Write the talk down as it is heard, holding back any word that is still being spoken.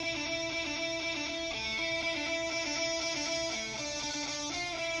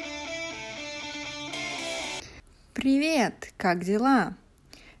Привет, как дела?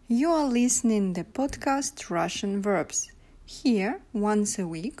 You are listening the podcast Russian Verbs. Here, once a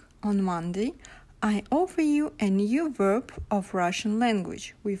week, on Monday, I offer you a new verb of Russian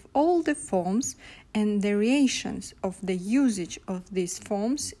language with all the forms and variations of the usage of these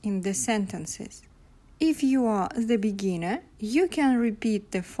forms in the sentences. If you are the beginner, you can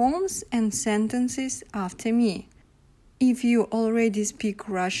repeat the forms and sentences after me. If you already speak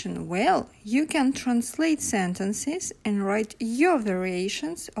Russian well, you can translate sentences and write your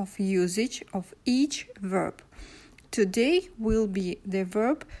variations of usage of each verb. Today will be the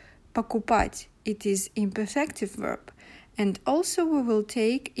verb покупать. It is imperfective verb. And also we will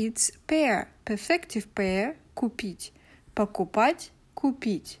take its pair, perfective pair, купить. Покупать,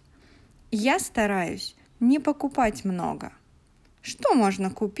 купить. Я стараюсь не покупать много. Что можно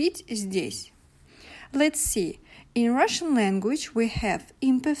купить здесь? Let's see. In Russian language, we have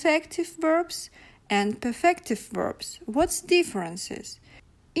imperfective verbs and perfective verbs. What's differences?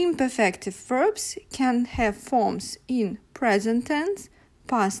 Imperfective verbs can have forms in present tense,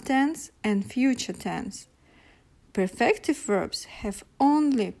 past tense, and future tense. Perfective verbs have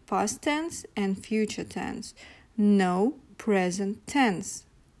only past tense and future tense, no present tense.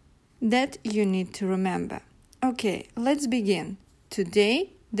 That you need to remember. Okay, let's begin.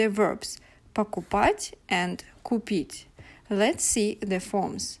 Today, the verbs покупать and купить. Let's see the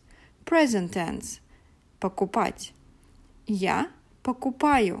forms. Present tense. Покупать. Я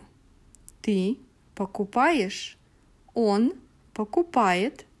покупаю. Ты покупаешь. Он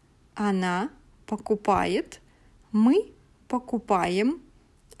покупает. Она покупает. Мы покупаем.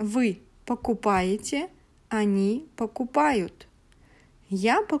 Вы покупаете. Они покупают.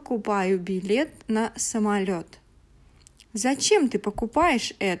 Я покупаю билет на самолет. Зачем ты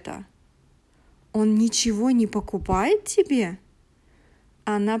покупаешь это? Он ничего не покупает тебе?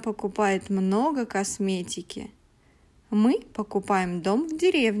 Она покупает много косметики. Мы покупаем дом в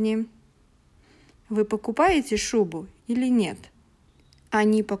деревне. Вы покупаете шубу или нет?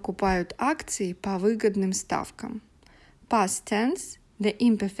 Они покупают акции по выгодным ставкам. Past tense, the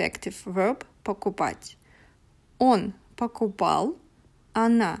imperfective verb покупать. Он покупал,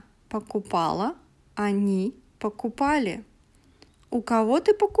 она покупала, они покупали. У кого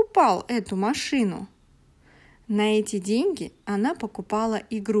ты покупал эту машину? На эти деньги она покупала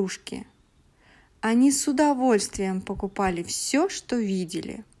игрушки. Они с удовольствием покупали все, что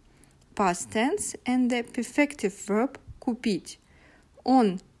видели. Past tense and the perfective verb купить.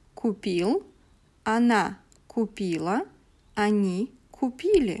 Он купил, она купила, они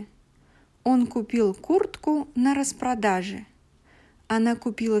купили. Он купил куртку на распродаже. Она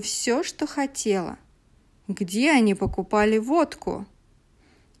купила все, что хотела. Где они покупали водку?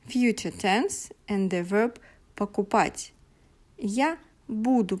 Future tense and the verb покупать. Я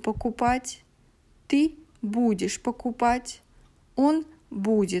буду покупать. Ты будешь покупать. Он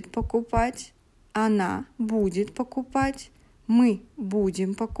будет покупать. Она будет покупать. Мы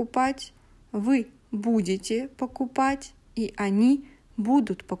будем покупать. Вы будете покупать. И они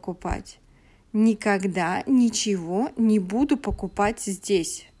будут покупать. Никогда ничего не буду покупать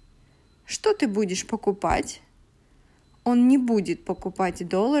здесь. Что ты будешь покупать? Он не будет покупать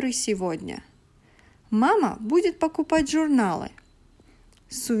доллары сегодня. Мама будет покупать журналы.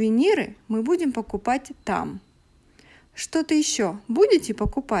 Сувениры мы будем покупать там. Что-то еще будете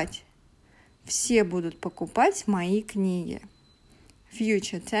покупать? Все будут покупать мои книги.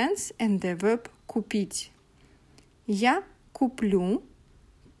 Future tense and the verb купить. Я куплю.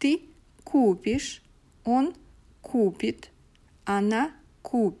 Ты купишь. Он купит. Она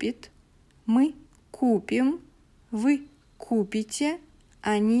купит. Мы купим, вы купите,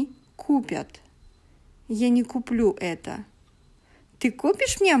 они купят. Я не куплю это. Ты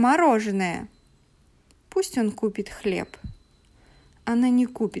купишь мне мороженое? Пусть он купит хлеб. Она не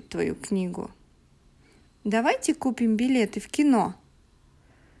купит твою книгу. Давайте купим билеты в кино.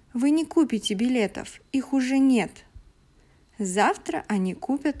 Вы не купите билетов, их уже нет. Завтра они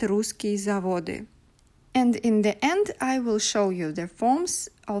купят русские заводы. And in the end, I will show you the forms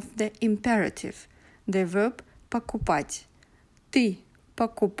of the imperative, the verb покупать. Ты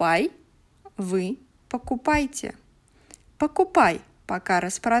покупай, вы покупайте. Покупай, пока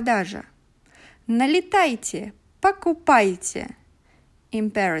распродажа. Налетайте, покупайте.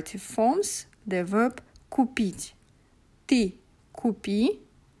 Imperative forms, the verb купить. Ты купи,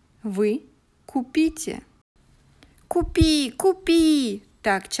 вы купите. Купи, купи,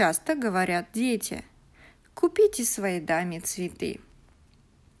 так часто говорят дети. Купите своей даме цветы.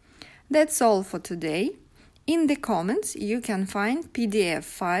 That's all for today. In the comments you can find PDF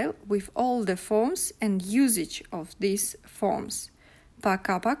file with all the forms and usage of these forms.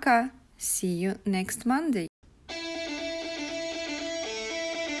 Пока-пока. See you next Monday.